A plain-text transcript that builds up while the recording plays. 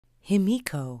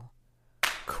Himiko,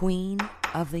 Queen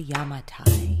of the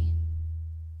Yamatai,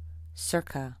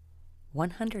 circa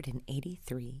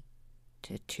 183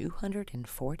 to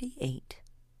 248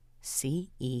 CE.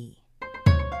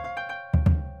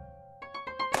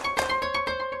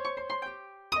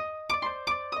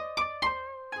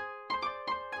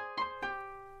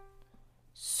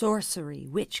 Sorcery,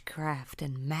 witchcraft,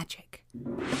 and magic.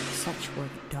 Such were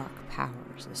the dark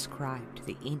powers ascribed to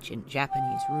the ancient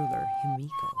Japanese ruler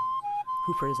Himiko,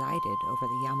 who presided over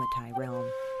the Yamatai realm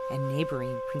and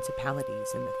neighboring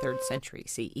principalities in the 3rd century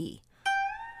CE.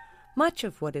 Much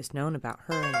of what is known about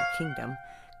her and her kingdom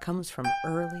comes from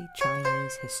early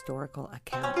Chinese historical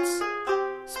accounts,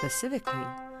 specifically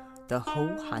the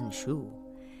Ho Han Shu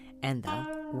and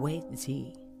the Wei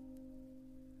Zi,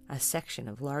 a section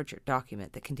of larger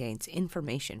document that contains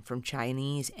information from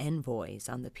Chinese envoys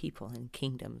on the people and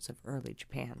kingdoms of early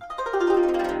Japan.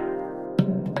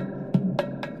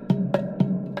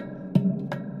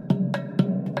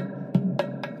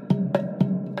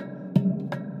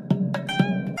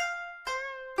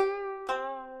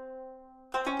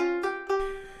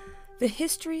 The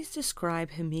histories describe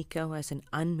Himiko as an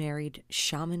unmarried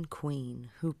shaman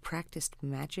queen who practiced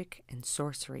magic and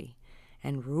sorcery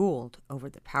and ruled over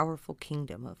the powerful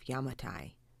kingdom of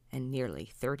Yamatai and nearly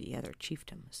 30 other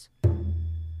chiefdoms.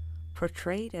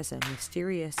 Portrayed as a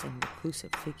mysterious and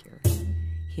reclusive figure,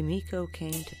 Himiko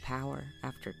came to power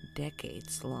after a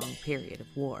decades-long period of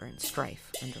war and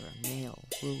strife under a male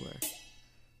ruler.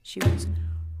 She was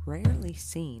rarely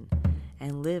seen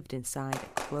and lived inside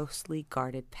a closely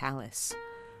guarded palace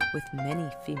with many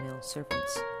female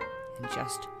servants and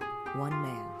just one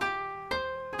man.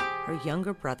 Her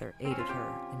younger brother aided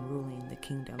her in ruling the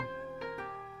kingdom.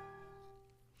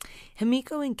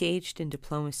 Himiko engaged in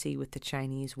diplomacy with the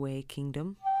Chinese Wei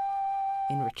kingdom.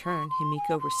 In return,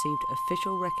 Himiko received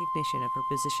official recognition of her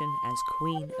position as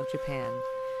Queen of Japan,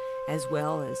 as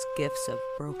well as gifts of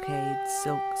brocades,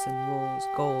 silks and wools,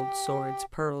 gold, swords,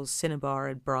 pearls, cinnabar,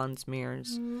 and bronze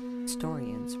mirrors.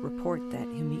 Historians report that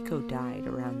Himiko died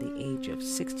around the age of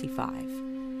 65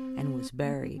 and was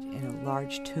buried in a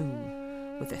large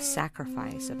tomb with a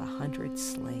sacrifice of 100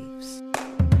 slaves.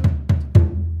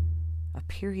 A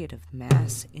period of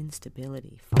mass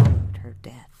instability followed her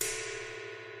death.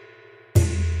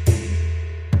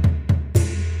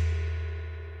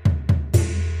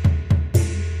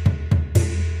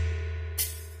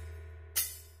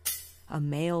 A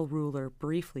male ruler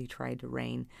briefly tried to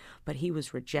reign, but he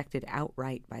was rejected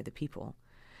outright by the people.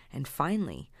 And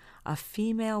finally, a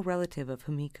female relative of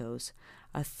Himiko's,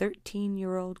 a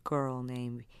 13-year-old girl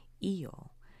named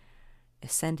Iyo,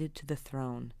 ascended to the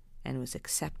throne and was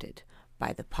accepted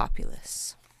by the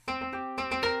populace.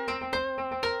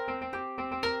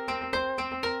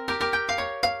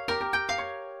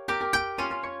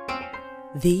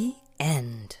 The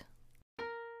end.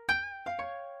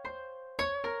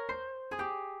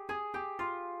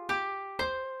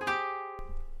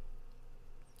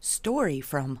 Story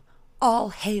from All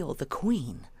Hail the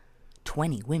Queen,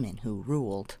 20 Women Who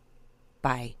Ruled,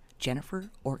 by Jenifer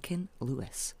Orkin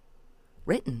Lewis.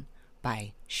 Written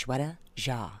by Schweta.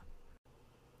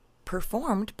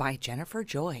 Performed by Jennifer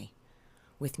Joy,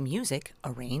 with music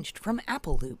arranged from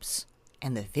Apple Loops,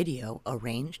 and the video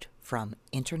arranged from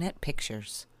Internet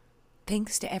Pictures.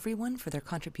 Thanks to everyone for their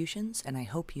contributions, and I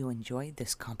hope you enjoyed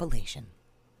this compilation.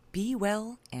 Be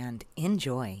well and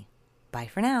enjoy. Bye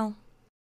for now.